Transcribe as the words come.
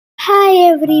Hi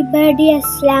everybody,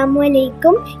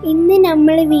 Assalamualaikum. ഇന്ന്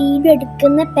നമ്മൾ video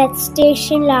എടുക്കുന്ന പെറ്റ്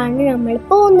സ്റ്റേഷനിലാണ് നമ്മൾ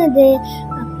പോകുന്നത്.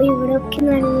 അപ്പോൾ ഇവിടെയൊക്കെ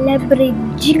നല്ല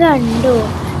ബ്രിഡ്ജ് കണ്ടോ?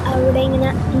 അവിടെ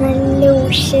ഇങ്ങനെ നല്ല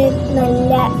ഓഷൻ,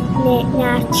 നല്ല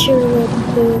നാച്ചുറൽ.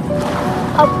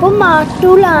 അപ്പോൾ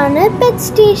മാട്ടൂളാണ് പെറ്റ്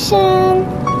സ്റ്റേഷൻ.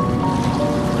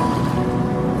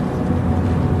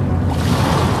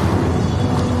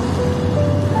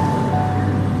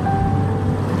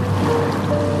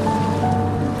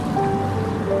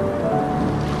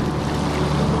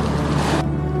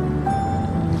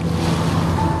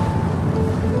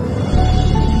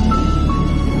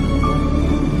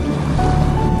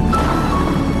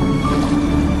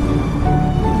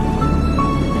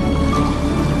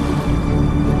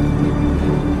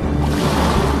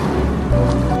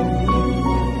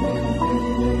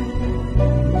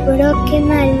 ഇവിടെയൊക്കെ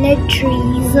നല്ല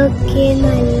ട്രീസൊക്കെ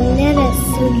നല്ല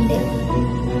രസമുണ്ട്.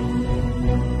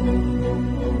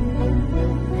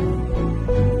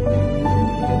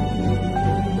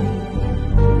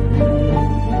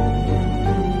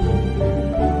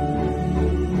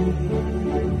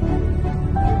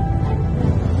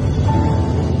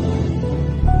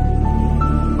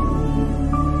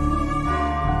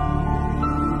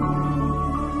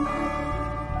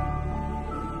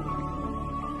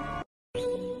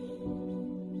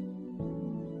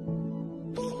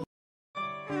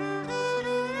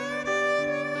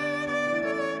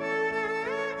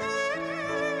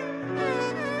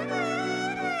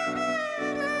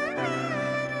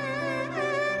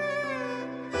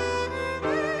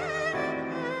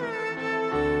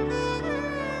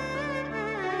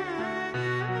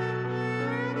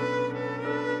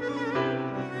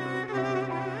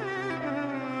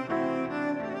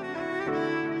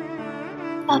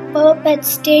 അപ്പോൾ പെറ്റ്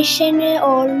സ്റ്റേഷന്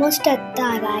ഓൾമോസ്റ്റ്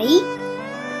എത്താറായി.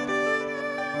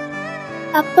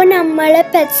 അപ്പോൾ നമ്മൾ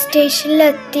പെറ്റ്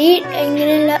സ്റ്റേഷനിലെത്തി.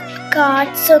 ഇങ്ങനെയുള്ള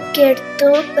കാർഡ്സൊക്കെ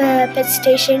എടുത്തു പെറ്റ്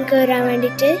സ്റ്റേഷൻ കയറാൻ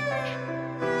വേണ്ടിയിട്ട്.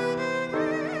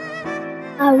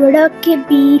 അവിടെയൊക്കെ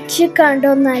ബീച്ച്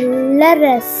കണ്ടോ, നല്ല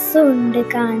രസമുണ്ട്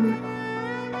കാണാൻ.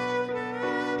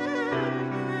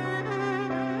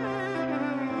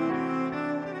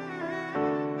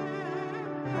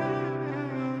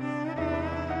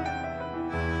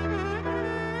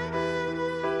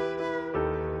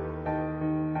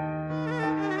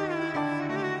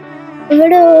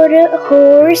 ഇവിടെ ഒരു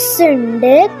ഹോഴ്സ്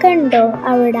ഉണ്ട് കണ്ടോ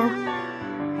അവിടെ.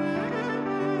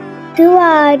 ഇത്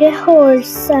വേറെ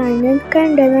ഹോഴ്സാണ്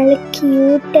കണ്ടോ, നല്ല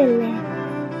ക്യൂട്ടല്ലേ.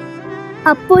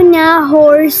 അപ്പോൾ ഞാൻ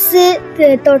ഹോഴ്സ്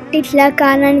തൊട്ടിട്ടില്ല,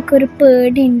 കാരണം എനിക്കൊരു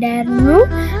പേടി ഉണ്ടായിരുന്നു.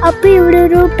 അപ്പോൾ ഇവിടെ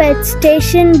ഒരു പെറ്റ്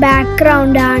സ്റ്റേഷൻ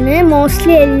ബാക്ക്ഗ്രൗണ്ട് ആണ്.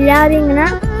 മോസ്റ്റ്ലി എല്ലാവരും ഇങ്ങനെ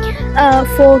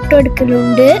ഫോട്ടോ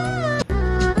എടുക്കലുണ്ട്.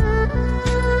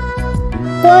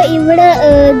 അപ്പോൾ ഇവിടെ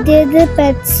എഴുതിയത്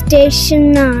പെറ്റ് സ്റ്റേഷൻ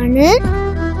ആണ്.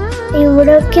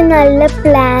 ഇവിടെയൊക്കെ നല്ല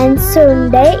പ്ലാന്റ്സ്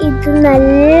ഉണ്ട്. ഇത്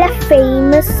നല്ല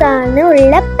ഫേമസ് ആണ്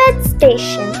ഉള്ള പെറ്റ്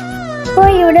സ്റ്റേഷൻ. അപ്പോൾ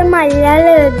ഇവിടെ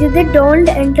മലയാളം എഴുതിയത്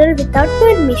ഡോണ്ട് എൻ്റർ വിത്തൗട്ട്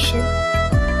പെർമിഷൻ.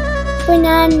 അപ്പോൾ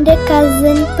ഞാൻ എൻ്റെ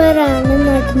കസിൻ പെറാണ്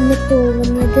നടന്ന്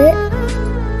പോകുന്നത്.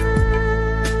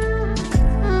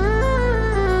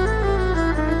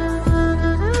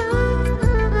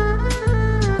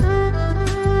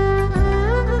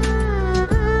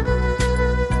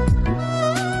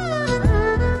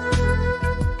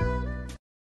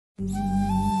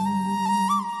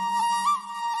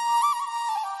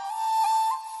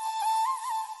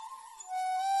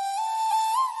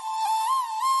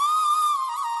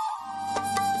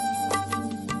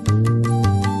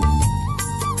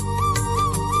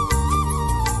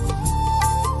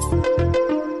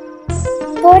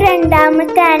 അപ്പോൾ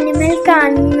രണ്ടാമത്തെ ആനിമൽ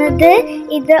കാണുന്നത്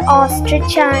ഇത്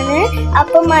ഓസ്ട്രിച്ച് ആണ്.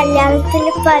 അപ്പോൾ മലയാളത്തിൽ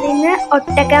പറയുന്ന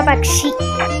ഒട്ടക പക്ഷി.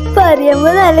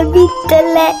 പറയുമ്പോൾ നല്ല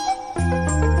ബിറ്റല്ലേ.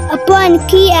 അപ്പോൾ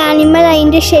എനിക്ക് ഈ ആനിമൽ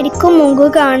അതിൻ്റെ ശരിക്കും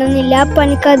മുഖം കാണുന്നില്ല, അപ്പോൾ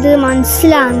എനിക്കത്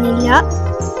മനസ്സിലാവുന്നില്ല.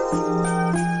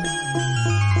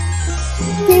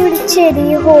 ഇവിടെ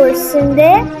ചെറിയ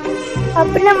ഹോഴ്സിൻ്റെ.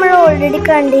 അപ്പോൾ നമ്മൾ ഓൾറെഡി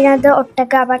കണ്ടിരുന്നത്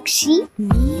ഒട്ടക പക്ഷി.